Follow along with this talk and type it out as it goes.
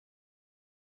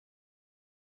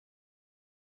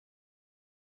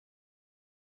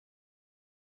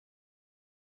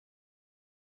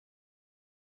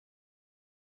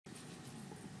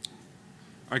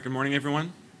All right, good morning,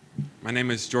 everyone. My name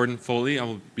is Jordan Foley. I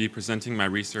will be presenting my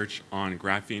research on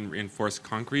graphene-reinforced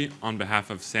concrete on behalf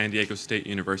of San Diego State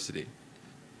University.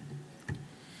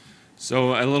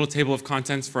 So a little table of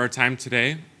contents for our time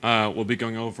today. We'll be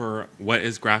going over what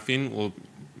is graphene. We'll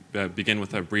begin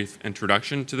with a brief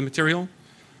introduction to the material.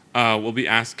 We'll be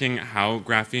asking how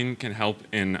graphene can help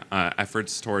in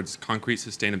efforts towards concrete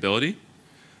sustainability.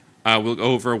 We'll go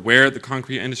over where the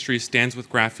concrete industry stands with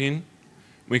graphene.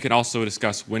 We can also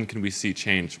discuss when can we see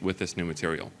change with this new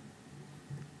material.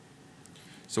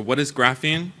 So what is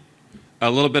graphene?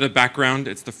 A little bit of background.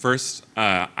 It's the first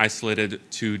isolated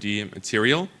 2D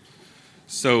material.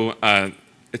 So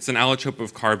it's an allotrope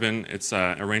of carbon. It's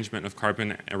an arrangement of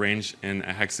carbon arranged in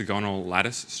a hexagonal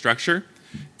lattice structure.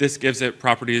 This gives it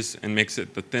properties and makes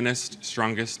it the thinnest,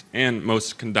 strongest, and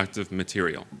most conductive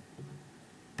material.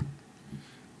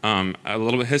 A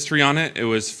little bit of history on it. It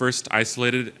was first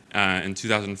isolated in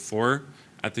 2004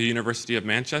 at the University of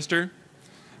Manchester.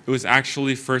 It was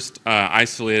actually first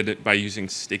isolated by using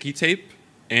sticky tape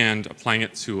and applying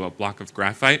it to a block of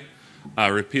graphite,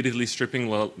 repeatedly stripping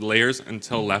layers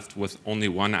until left with only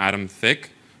one atom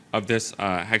thick of this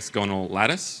hexagonal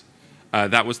lattice.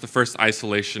 That was the first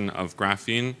isolation of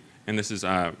graphene, and this is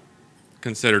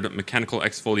considered mechanical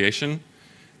exfoliation.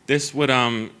 This would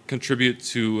contribute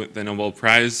to the Nobel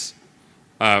Prize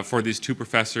for these two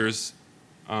professors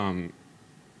from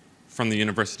the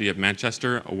University of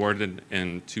Manchester, awarded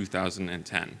in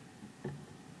 2010.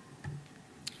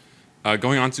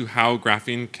 Going on to how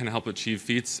graphene can help achieve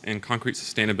feats in concrete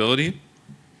sustainability,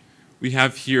 we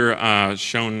have here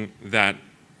shown that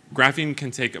graphene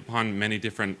can take upon many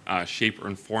different shape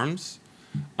and forms.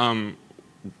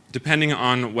 Depending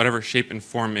on whatever shape and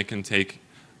form it can take,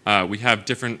 we have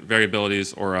different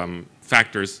variabilities or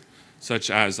factors, such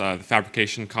as the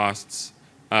fabrication costs,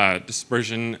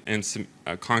 dispersion in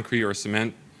concrete or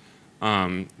cement,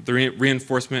 the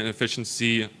reinforcement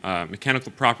efficiency,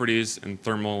 mechanical properties, and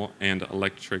thermal and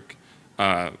electric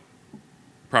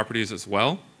properties as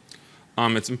well.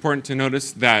 It's important to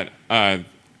notice that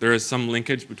there is some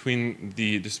linkage between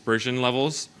the dispersion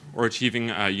levels or achieving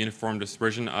uniform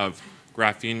dispersion of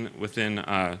graphene within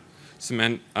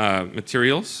cement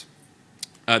materials.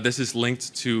 This is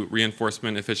linked to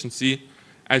reinforcement efficiency.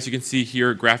 As you can see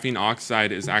here, graphene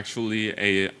oxide is actually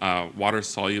a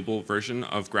water-soluble version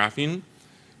of graphene,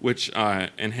 which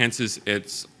enhances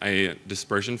its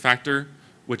dispersion factor,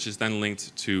 which is then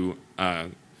linked to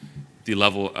the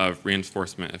level of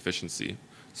reinforcement efficiency.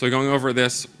 So going over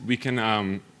this, we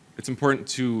can, it's important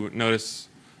to notice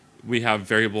we have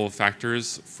variable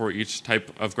factors for each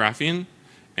type of graphene,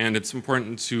 and it's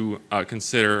important to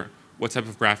consider what type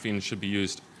of graphene should be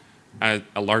used at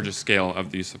a larger scale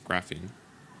of the use of graphene.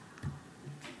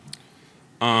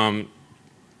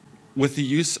 With the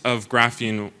use of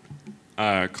graphene,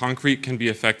 concrete can be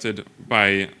affected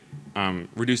by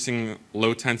reducing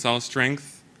low tensile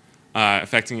strength,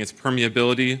 affecting its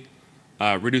permeability,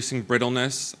 reducing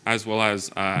brittleness, as well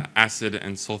as acid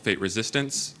and sulfate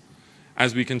resistance.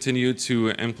 As we continue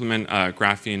to implement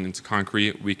graphene into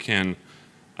concrete, we can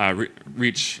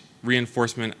reach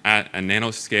reinforcement at a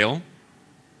nanoscale.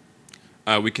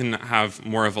 We can have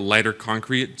more of a lighter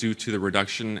concrete due to the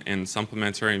reduction in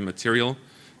supplementary material,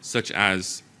 such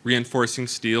as reinforcing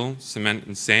steel, cement,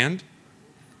 and sand.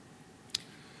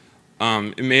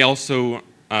 It may also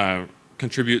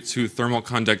contribute to thermal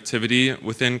conductivity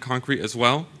within concrete as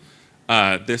well.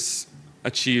 This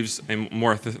achieves a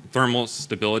more thermal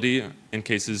stability in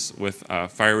cases with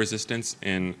fire resistance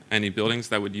in any buildings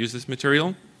that would use this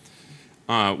material.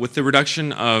 With the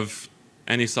reduction of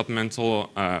any supplemental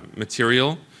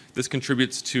material, this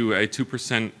contributes to a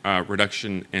 2%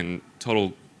 reduction in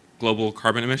total global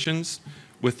carbon emissions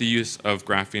with the use of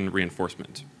graphene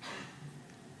reinforcement.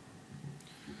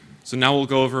 So now we'll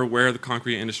go over where the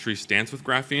concrete industry stands with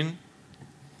graphene.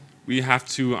 We have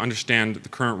to understand the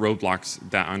current roadblocks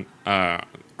that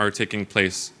are taking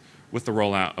place with the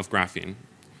rollout of graphene.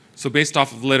 So based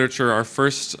off of literature, our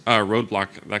first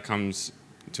roadblock that comes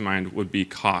to mind would be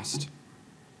cost.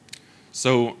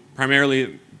 So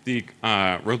primarily the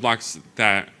roadblocks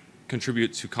that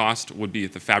contribute to cost would be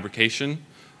the fabrication.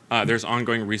 There's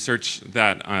ongoing research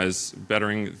that is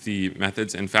bettering the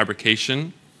methods in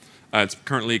fabrication. It's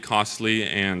currently costly,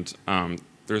 and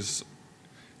it's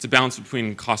a balance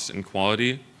between cost and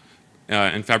quality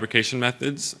in fabrication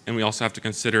methods, and we also have to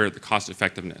consider the cost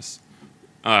effectiveness.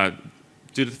 Due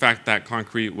to the fact that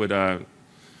concrete would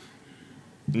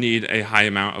need a high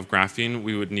amount of graphene,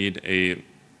 we would need a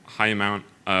high amount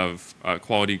of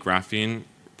quality graphene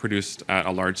produced at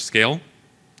a large scale.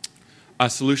 A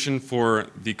solution for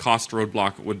the cost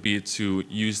roadblock would be to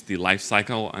use the life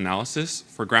cycle analysis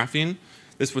for graphene.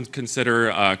 This would consider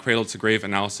a cradle-to-grave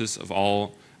analysis of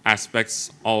all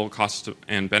aspects, all costs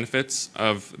and benefits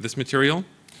of this material,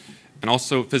 and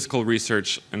also physical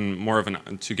research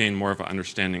and to gain more of an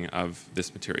understanding of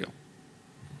this material.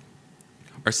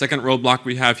 Our second roadblock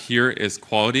we have here is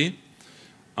quality.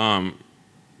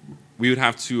 We would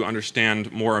have to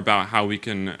understand more about how we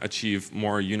can achieve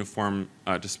more uniform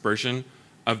dispersion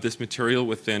of this material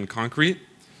within concrete.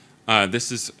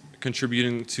 This is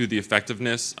contributing to the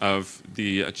effectiveness of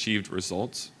the achieved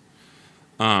results.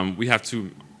 We have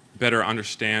to better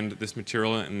understand this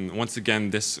material, and once again,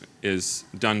 this is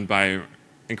done by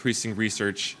increasing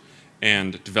research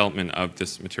and development of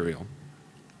this material.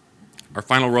 Our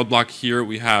final roadblock here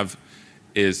we have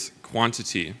is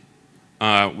quantity.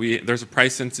 There's a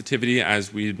price sensitivity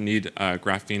as we need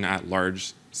graphene at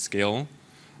large scale.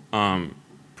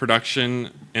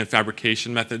 Production and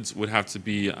fabrication methods would have to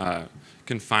be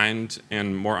confined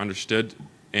and more understood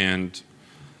and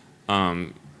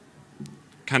kind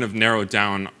of narrowed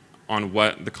down on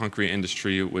what the concrete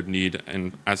industry would need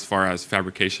as far as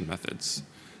fabrication methods.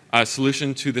 A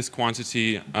solution to this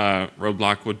quantity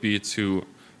roadblock would be to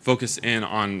focus in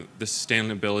on the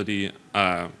sustainability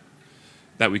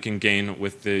that we can gain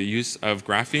with the use of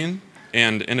graphene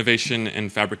and innovation in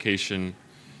fabrication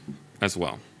as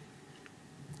well.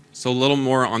 So a little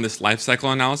more on this life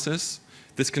cycle analysis.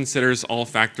 This considers all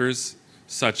factors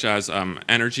such as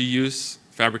energy use,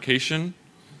 fabrication,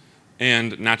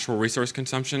 and natural resource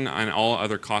consumption, and all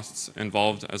other costs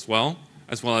involved as well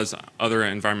as other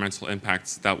environmental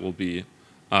impacts that will be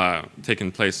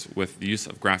taking place with the use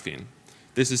of graphene.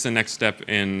 This is the next step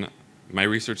in my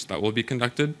research that will be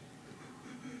conducted.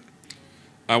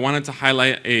 I wanted to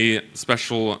highlight a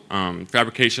special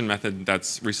fabrication method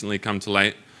that's recently come to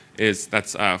light.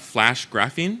 That's flash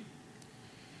graphene.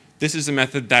 This is a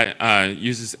method that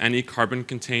uses any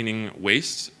carbon-containing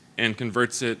waste and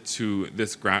converts it to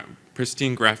this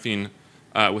pristine graphene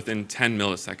within 10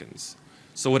 milliseconds.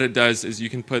 So what it does is you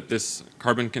can put this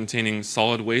carbon-containing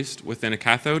solid waste within a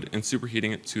cathode and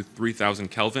superheating it to 3000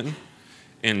 Kelvin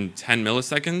in 10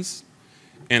 milliseconds,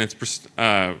 and it's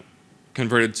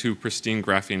converted to pristine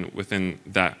graphene within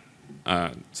that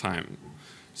time.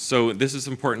 So this is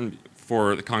important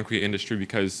for the concrete industry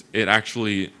because it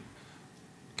actually,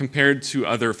 compared to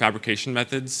other fabrication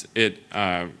methods, it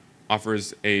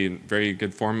offers a very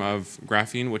good form of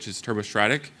graphene, which is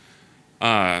turbostratic.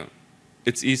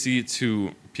 It's easy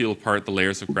to peel apart the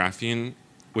layers of graphene,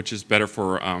 which is better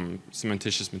for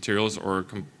cementitious materials or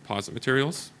composite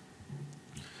materials.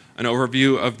 An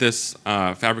overview of this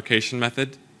fabrication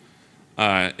method,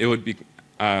 it would be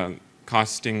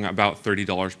costing about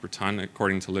 $30 per ton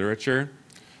according to literature.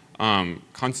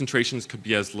 Concentrations could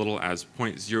be as little as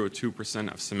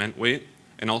 0.02% of cement weight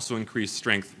and also increase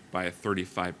strength by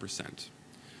 35%.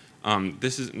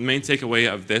 The main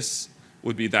takeaway of this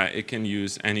would be that it can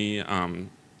use any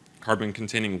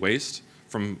carbon-containing waste,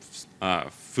 from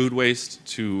food waste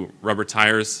to rubber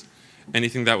tires,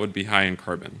 anything that would be high in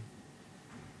carbon.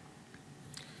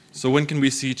 So when can we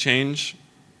see change?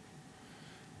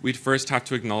 We'd first have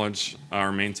to acknowledge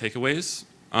our main takeaways.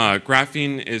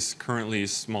 Graphene is currently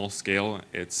small scale.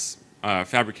 Its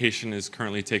fabrication is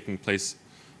currently taking place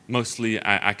mostly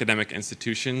at academic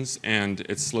institutions, and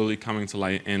it's slowly coming to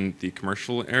light in the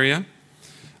commercial area.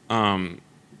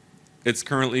 It's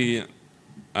currently,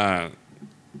 the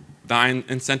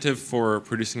incentive for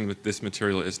producing with this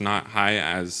material is not high,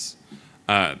 as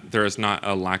there is not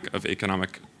a lack of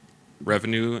economic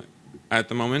revenue at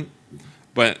the moment,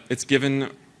 but it's given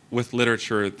with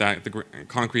literature that the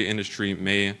concrete industry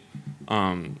may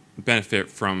benefit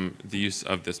from the use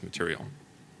of this material.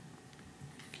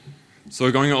 So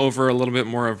going over a little bit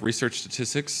more of research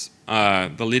statistics,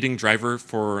 the leading driver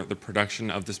for the production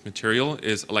of this material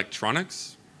is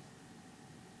electronics.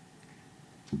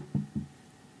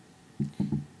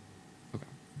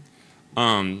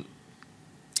 Okay.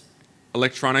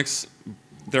 Electronics,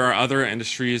 there are other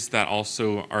industries that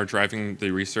also are driving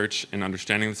the research and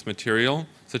understanding this material,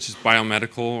 such as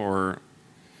biomedical or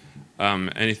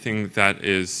anything that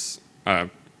is,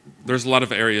 there's a lot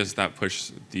of areas that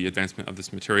push the advancement of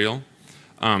this material.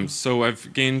 So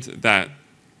I've gained that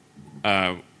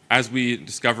as we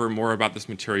discover more about this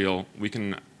material, we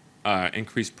can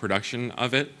increase production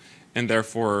of it, and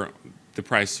therefore the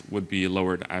price would be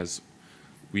lowered as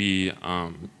we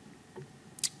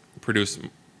produce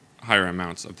higher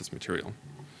amounts of this material.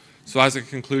 So as a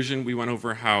conclusion, we went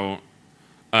over how,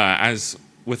 as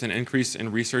with an increase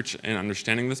in research and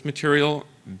understanding this material,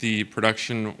 the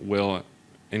production will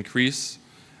increase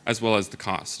as well as the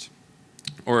cost.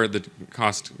 or the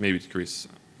cost may decrease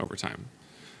over time.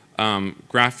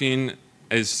 Graphene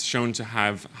is shown to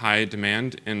have high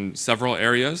demand in several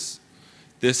areas.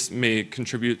 This may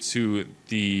contribute to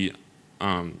the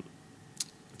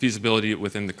feasibility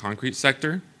within the concrete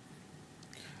sector.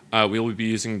 We will be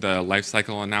using the life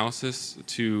cycle analysis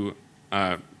to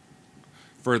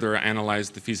further analyze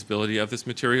the feasibility of this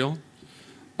material.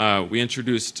 We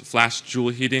introduced flash joule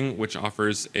heating, which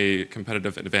offers a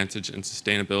competitive advantage in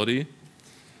sustainability.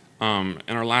 And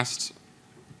our last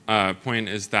point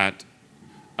is that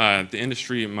the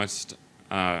industry must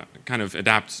kind of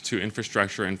adapt to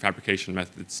infrastructure and fabrication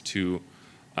methods to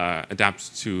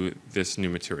adapt to this new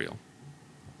material.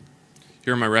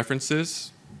 Here are my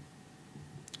references.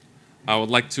 I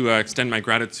would like to extend my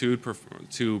gratitude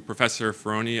to Professor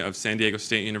Faroni of San Diego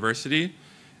State University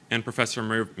and Professor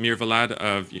Mirvalad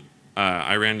of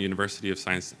Iran University of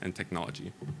Science and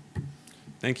Technology.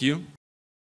 Thank you.